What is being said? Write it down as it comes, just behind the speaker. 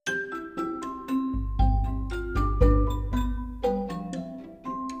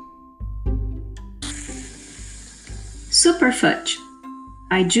Superfudge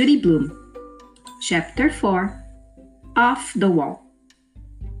by Judy Blume. Chapter 4 Off the Wall.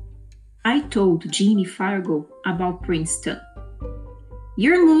 I told Jimmy Fargo about Princeton.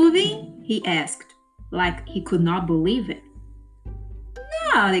 "You're moving?" he asked, like he could not believe it.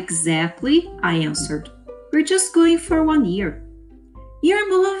 "Not exactly," I answered. "We're just going for 1 year." "You're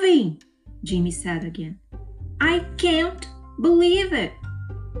moving," Jimmy said again. "I can't believe it."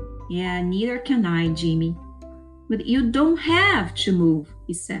 "Yeah, neither can I, Jimmy." "But you don't have to move,"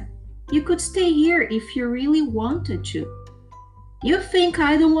 he said. "You could stay here if you really wanted to." "You think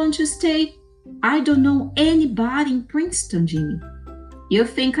I don't want to stay? I don't know anybody in Princeton, Jimmy." "You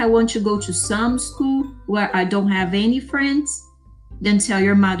think I want to go to some school where I don't have any friends? Then tell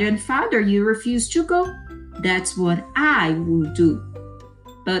your mother and father you refuse to go. That's what I would do."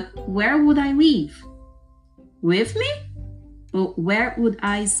 "But where would I live?" "With me?" "But where would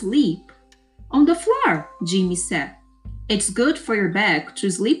I sleep?" "On the floor," Jimmy said. "It's good for your back to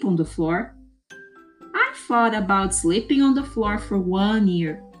sleep on the floor." I thought about sleeping on the floor for 1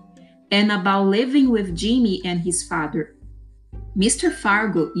 year and about living with Jimmy and his father. Mr.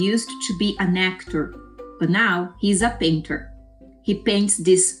 Fargo used to be an actor, but now he's a painter. He paints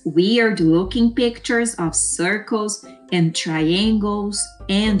these weird-looking pictures of circles and triangles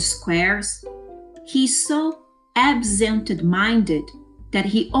and squares. He's so absent-minded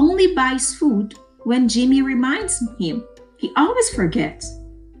that he only buys food when Jimmy reminds him. He always forgets.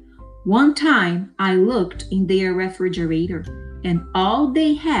 One time, I looked in their refrigerator, and all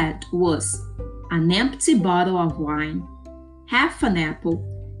they had was an empty bottle of wine, half an apple,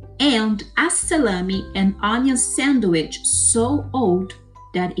 and a salami and onion sandwich so old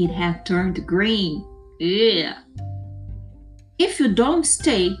that it had turned green. Ugh. "If you don't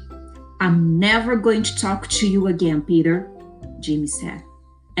stay, I'm never going to talk to you again, Peter," Jimmy said.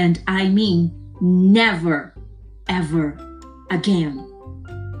 "And I mean never, ever again."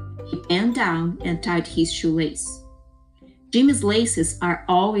 He bent down and tied his shoelace. "Jimmy's laces are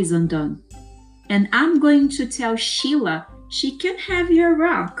always undone. And I'm going to tell Sheila she can have your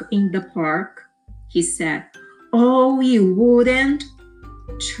rock in the park," he said. "Oh, you wouldn't?"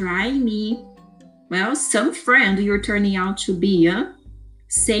 "Try me." "Well, some friend you're turning out to be, huh?"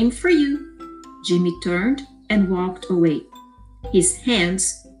 "Same for you." Jimmy turned and walked away, his hands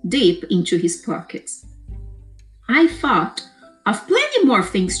deep into his pockets. I thought of plenty more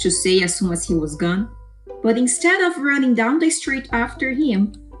things to say as soon as he was gone, but instead of running down the street after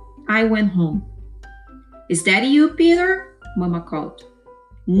him, I went home. "Is that you, Peter?" Mama called.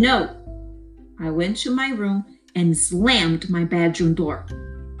 "No." I went to my room and slammed my bedroom door.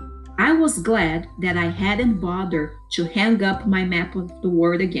 I was glad that I hadn't bothered to hang up my map of the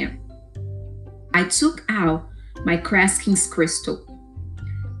world again. I took out my Kreskin's crystal.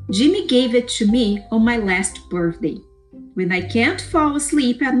 Jimmy gave it to me on my last birthday. When I can't fall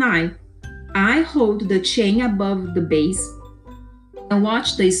asleep at night, I hold the chain above the base and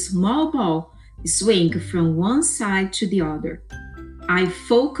watch the small ball swing from one side to the other. I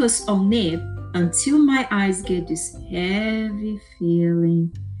focus on it until my eyes get this heavy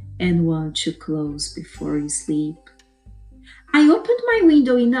feeling and want to close before you sleep. I opened my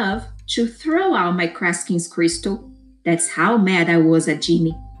window enough to throw out my Kreskin's crystal. That's how mad I was at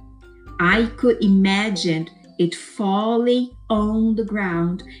Jimmy. I could imagine it falling on the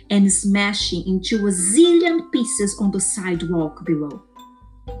ground and smashing into a zillion pieces on the sidewalk below.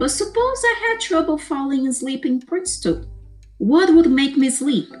 But suppose I had trouble falling asleep in Princeton. What would make me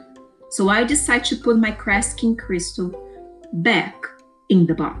sleep? So I decided to put my Kreskin crystal back in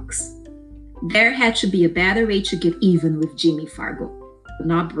the box. There had to be a better way to get even with Jimmy Fargo,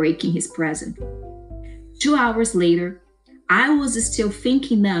 not breaking his present. 2 hours later, I was still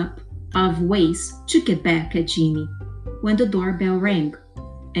thinking up of ways to get back at Jimmy when the doorbell rang.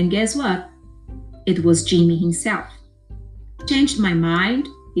 And guess what? It was Jimmy himself. "Changed my mind,"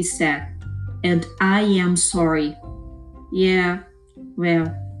 he said, "and I am sorry." "Yeah, well,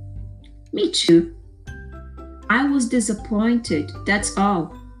 me too. I was disappointed, that's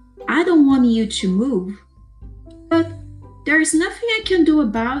all. I don't want you to move, but there's nothing I can do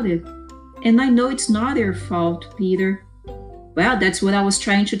about it. And I know it's not your fault, Peter." "Well, that's what I was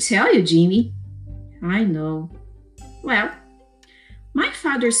trying to tell you, Jimmy." "I know." "Well, my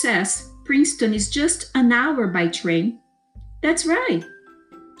father says Princeton is just an hour by train." "That's right.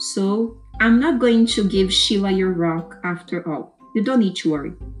 So I'm not going to give Sheila your rock after all. You don't need to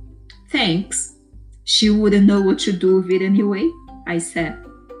worry." "Thanks. She wouldn't know what to do with it anyway," I said.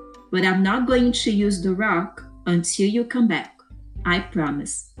 "But I'm not going to use the rock until you come back. I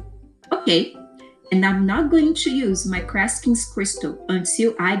promise." "Okay. And I'm not going to use my Kreskin's crystal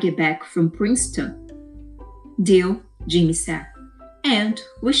until I get back from Princeton." "Deal," Jimmy said, and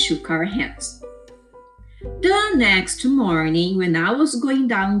we shook our hands. The next morning, when I was going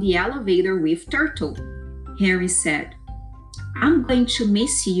down the elevator with Turtle, Harry said, I'm going to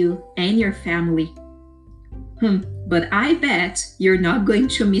miss you and your family. But I bet you're not going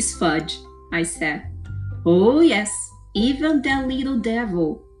to miss Fudge, I said. Oh, yes, even that little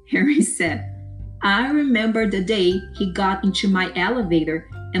devil, Harry said. I remember the day he got into my elevator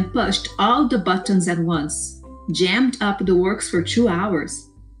and pushed all the buttons at once, jammed up the works for 2 hours.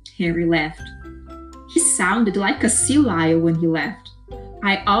 Harry laughed. He sounded like a sea lion when he laughed.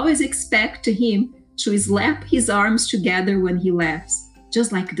 I always expect him to slap his arms together when he laughs,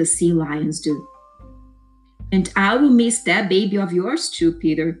 just like the sea lions do. And I will miss that baby of yours too,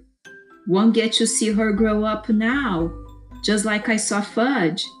 Peter. Won't get to see her grow up now, just like I saw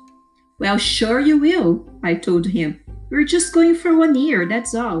Fudge. Well, sure you will, I told him. We're just going for 1 year,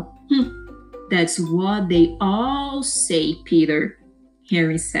 that's all. That's what they all say, Peter,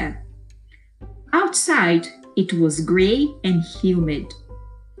 Harry said. Outside, it was gray and humid.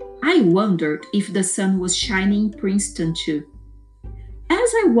 I wondered if the sun was shining in Princeton too.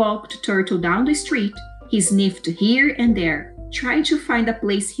 As I walked Turtle down the street, he sniffed here and there, trying to find a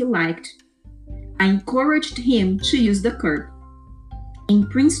place he liked. I encouraged him to use the curb. In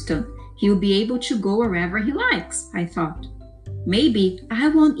Princeton, he'll be able to go wherever he likes, I thought. Maybe I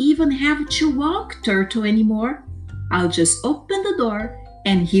won't even have to walk Turtle anymore. I'll just open the door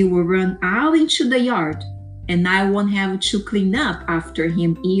and he will run out into the yard, and I won't have to clean up after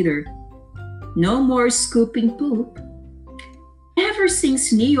him either. No more scooping poop. Ever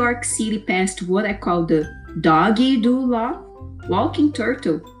since New York City passed what I call the doggy-do law, walking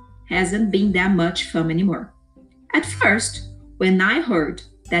Turtle hasn't been that much fun anymore. At first, when I heard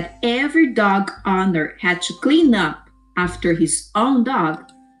that every dog owner had to clean up after his own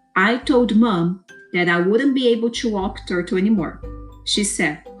dog, I told Mom that I wouldn't be able to walk Turtle anymore. She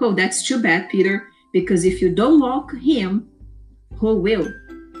said, "Oh, that's too bad, Peter, because if you don't walk him, who will?"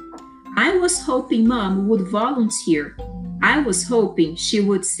 I was hoping Mom would volunteer. I was hoping she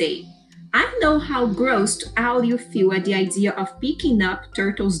would say, "I know how grossed out you feel at the idea of picking up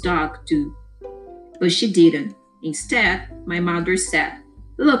Turtle's dog too." But she didn't. Instead, my mother said,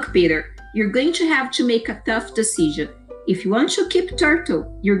 "Look, Peter, you're going to have to make a tough decision. If you want to keep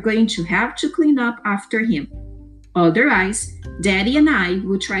Turtle, you're going to have to clean up after him. Otherwise, Daddy and I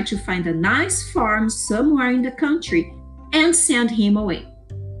will try to find a nice farm somewhere in the country and send him away."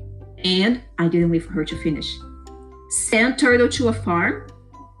 And I didn't wait for her to finish. Send Turtle to a farm?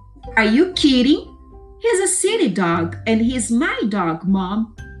 Are you kidding? He's a city dog and he's my dog,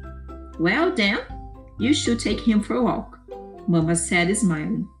 Mom. Well then, you should take him for a walk, Mama said,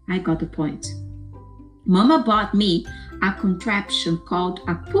 smiling. I got the point. Mama bought me a contraption called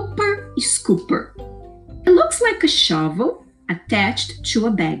a pooper scooper. It looks like a shovel attached to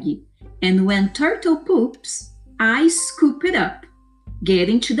a baggie, and when Turtle poops, I scoop it up, get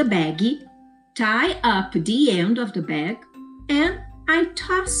into the baggie, tie up the end of the bag, and I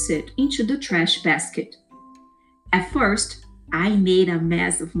toss it into the trash basket. At first, I made a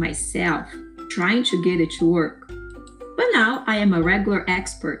mess of myself trying to get it to work. But now I am a regular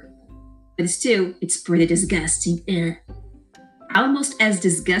expert. But still, it's pretty disgusting. Almost as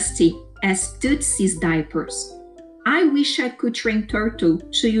disgusting as Tootsie's diapers. I wish I could train Turtle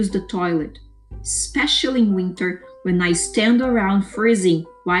to use the toilet, especially in winter when I stand around freezing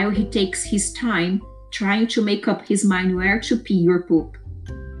while he takes his time trying to make up his mind where to pee or poop.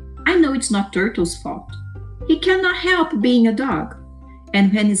 I know it's not Turtle's fault. He cannot help being a dog,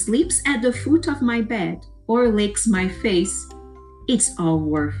 and when he sleeps at the foot of my bed or licks my face, it's all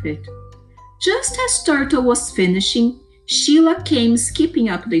worth it. Just as Turtle was finishing, Sheila came skipping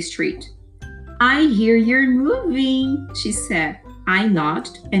up the street. "I hear you're moving," she said. I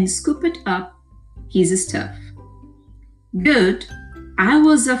nodded and scooped up his stuff. "Good. I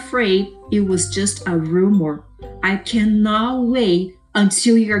was afraid it was just a rumor. I cannot wait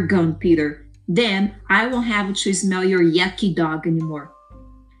until you're gone, Peter. Then I won't have to smell your yucky dog anymore."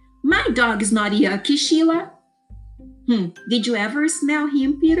 "My dog is not yucky, Sheila." Did you ever smell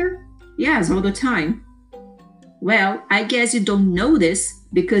him, Peter?" "Yes, all the time." "Well, I guess you don't know this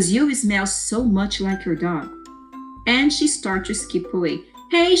because you smell so much like your dog." And she started to skip away.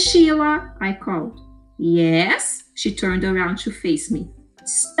 "Hey, Sheila," I called. "Yes?" She turned around to face me.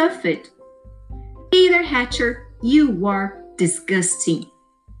 "Stuff it." "Peter Hatcher, you are disgusting."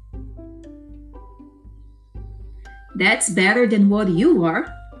 "That's better than what you are,"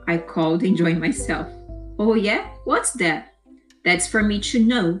 I called, enjoying myself. "Oh yeah? What's that?" "That's for me to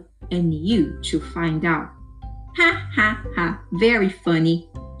know and you to find out." "Ha ha ha, very funny,"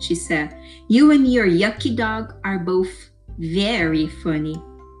 she said. You and your yucky dog are both very funny.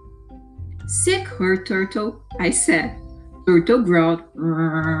 Sick her, Turtle, I said. Turtle growled,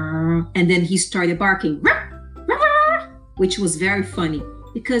 and then he started barking, which was very funny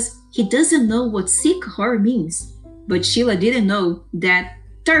because he doesn't know what sick her means. But Sheila didn't know that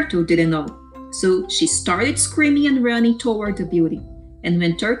Turtle didn't know. So she started screaming and running toward the building. And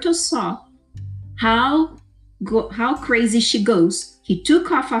when Turtle saw how crazy she goes, he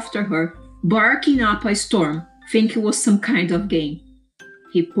took off after her, barking up a storm, thinking it was some kind of game.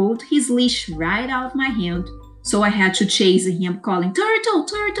 He pulled his leash right out of my hand, so I had to chase him, calling, Turtle,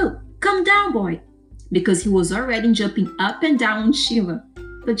 Turtle, come down, boy, because he was already jumping up and down on Sheila,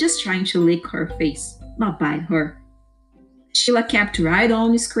 but just trying to lick her face, not bite her. Sheila kept right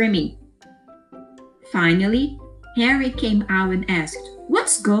on screaming. Finally, Harry came out and asked,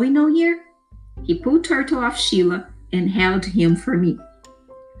 What's going on here? He pulled Turtle off Sheila and held him for me.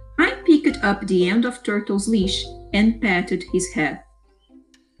 I picked up the end of Turtle's leash and patted his head.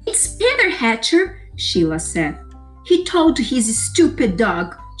 It's Peter Hatcher, Sheila said. He told his stupid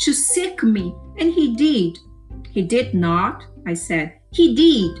dog to sick me, and he did. He did not, I said. He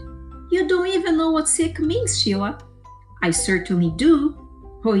did. You don't even know what sick means, Sheila. I certainly do.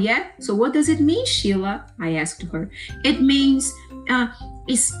 Oh yeah? So what does it mean, Sheila? I asked her. It means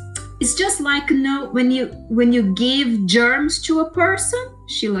it's just like when you give germs to a person,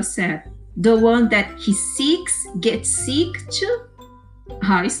 Sheila said. The one that he seeks gets sick too.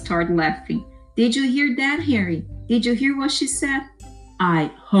 I started laughing. Did you hear that, Harry? Did you hear what she said?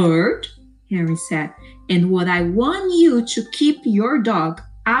 I heard, Harry said. And what I want you to keep your dog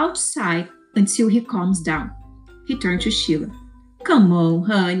outside until he calms down. He turned to Sheila. Come on,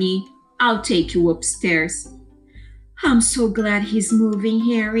 honey. I'll take you upstairs. I'm so glad he's moving,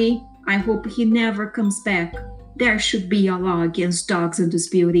 Harry. I hope he never comes back. There should be a law against dogs in this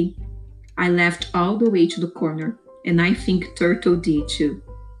building. I laughed all the way to the corner, and I think Turtle did too.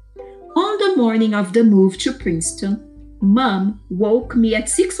 On the morning of the move to Princeton, Mom woke me at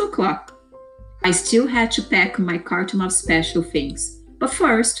 6 o'clock. I still had to pack my carton of special things, but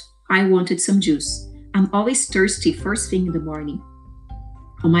first I wanted some juice. I'm always thirsty first thing in the morning.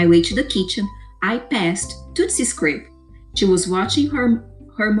 On my way to the kitchen, I passed Tootsie's crib. She was watching her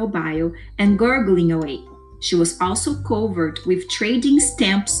mobile and gurgling away. She was also covered with trading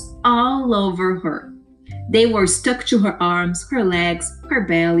stamps all over her. They were stuck to her arms, her legs, her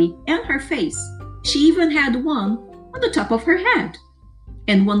belly, and her face. She even had one on the top of her head,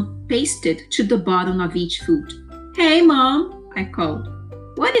 and one pasted to the bottom of each foot. Hey, Mom, I called.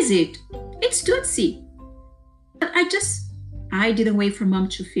 What is it? It's Tootsie. But I didn't wait for Mom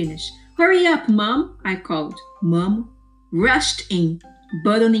to finish. Hurry up, Mom, I called. Mom rushed in,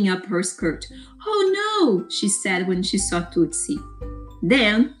 buttoning up her skirt. Oh no, she said when she saw Tootsie.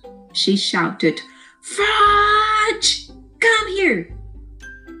 Then she shouted, Fudge, come here.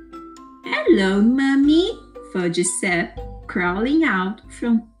 Hello, Mommy, Fudge said, crawling out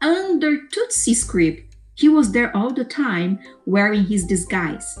from under Tootsie's crib. He was there all the time, wearing his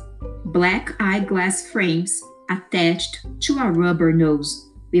disguise. Black eyeglass frames attached to a rubber nose,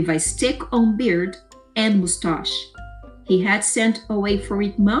 with a stick-on beard and mustache. He had sent away for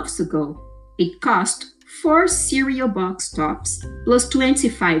it months ago. It cost 4 cereal box tops plus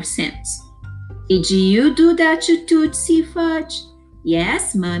 25 cents. Did you do that to Tootsie, Fudge?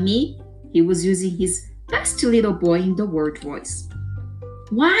 Yes, Mommy. He was using his best little boy in the world voice.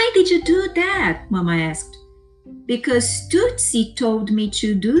 Why did you do that? Mama asked. Because Tootsie told me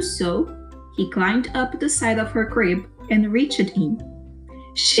to do so. He climbed up the side of her crib and reached in,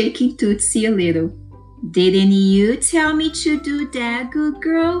 shaking Tootsie a little. Didn't you tell me to do that, good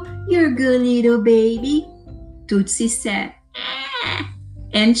girl? You're a good little baby. Tootsie said,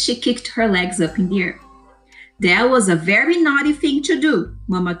 and she kicked her legs up in the air. That was a very naughty thing to do,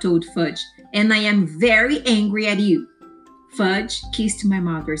 Mama told Fudge, and I am very angry at you. Fudge kissed my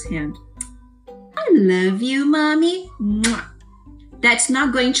mother's hand. I love you, Mommy. Mwah. That's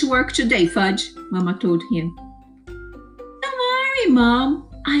not going to work today, Fudge, Mama told him. Don't worry, Mom.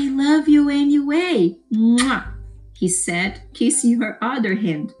 I love you anyway. Mwah, he said, kissing her other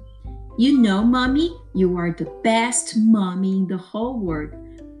hand. You know, Mommy, you are the best mommy in the whole world.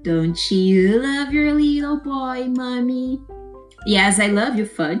 Don't you love your little boy, Mommy? Yes, I love you,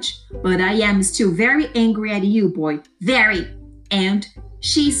 Fudge, but I am still very angry at you, boy. Very. And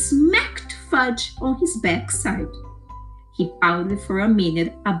she smacked Fudge on his backside. He pouted for a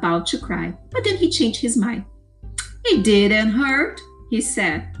minute, about to cry, but then he changed his mind. It didn't hurt, he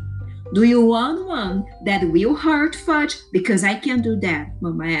said. Do you want one that will hurt, Fudge? Because I can't do that,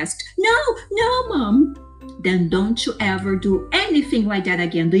 Mama asked. No, Mom. Then don't you ever do anything like that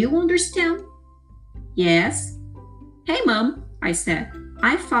again. Do you understand? Yes. Hey, Mom, I said.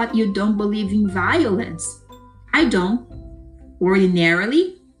 I thought you don't believe in violence. I don't.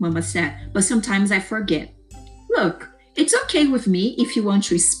 Ordinarily, Mama said, but sometimes I forget. Look, it's okay with me if you want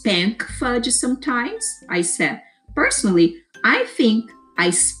to spank Fudge sometimes, I said. Personally, I think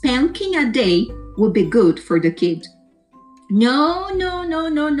a spanking a day would be good for the kid. No, no, no,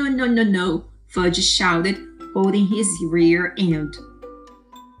 no, no, no, no, no, Fudge shouted, holding his rear end.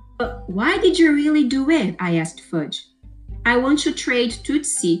 But why did you really do it? I asked Fudge. I want to trade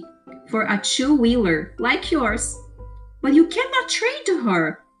Tootsie for a two-wheeler like yours. But you cannot trade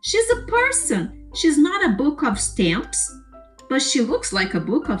her. She's a person. She's not a book of stamps. But she looks like a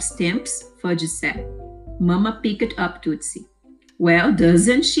book of stamps, Fudge said. Mama picked up Tootsie. Well,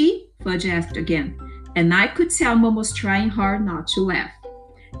 doesn't she? Fudge asked again. And I could tell Mom was trying hard not to laugh.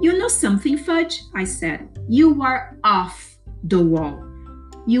 You know something, Fudge? I said. You are off the wall.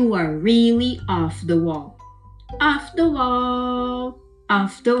 You are really off the wall. Off the wall,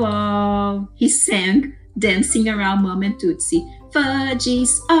 off the wall, he sang, dancing around Mom and Tootsie. Fudge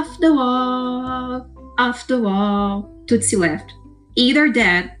is off the wall, off the wall. Tootsie laughed. Either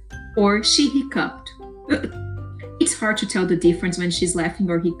that or she hiccuped. It's hard to tell the difference when she's laughing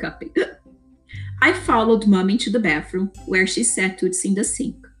or hiccuping. I followed Mom into the bathroom, where she sat Tootsie in the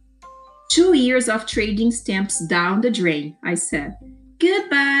sink. 2 years of trading stamps down the drain, I said.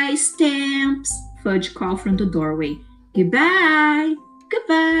 Goodbye, stamps, Fudge called from the doorway. Goodbye,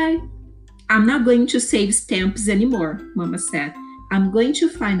 goodbye. I'm not going to save stamps anymore, Mama said. I'm going to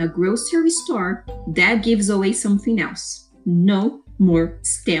find a grocery store that gives away something else. No more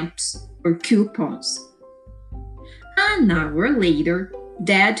stamps or coupons. An hour later,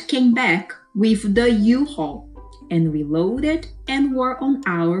 Dad came back with the U-Haul, and we loaded and were on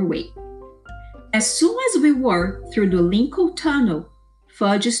our way. As soon as we were through the Lincoln Tunnel,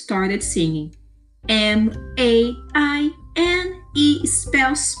 Fudge started singing. M-A-I-N-E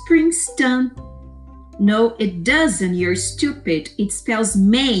spells Princeton. No, it doesn't, you're stupid. It spells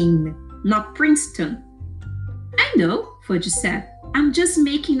Maine, not Princeton. I know, Fudge said. I'm just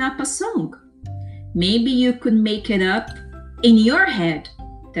making up a song. Maybe you could make it up in your head,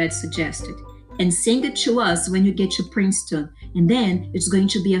 Dad suggested, and sing it to us when you get to Princeton, and then it's going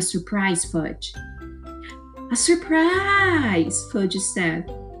to be a surprise, Fudge. A surprise, Fudge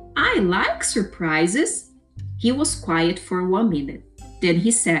said. I like surprises. He was quiet for 1 minute. Then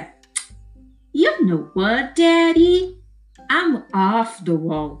he said, You know what, Daddy? I'm off the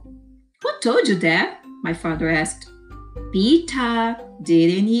wall. Who told you that? My father asked. Peter,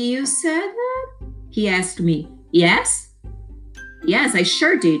 didn't you say that? He asked me. Yes? Yes, I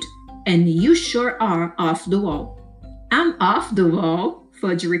sure did. And you sure are off the wall. I'm off the wall,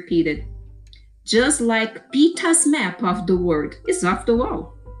 Fudge repeated. Just like Peter's map of the world is off the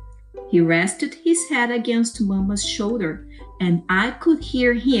wall. He rested his head against Mama's shoulder, and I could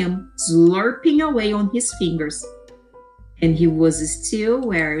hear him slurping away on his fingers. And he was still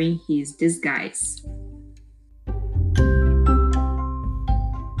wearing his disguise.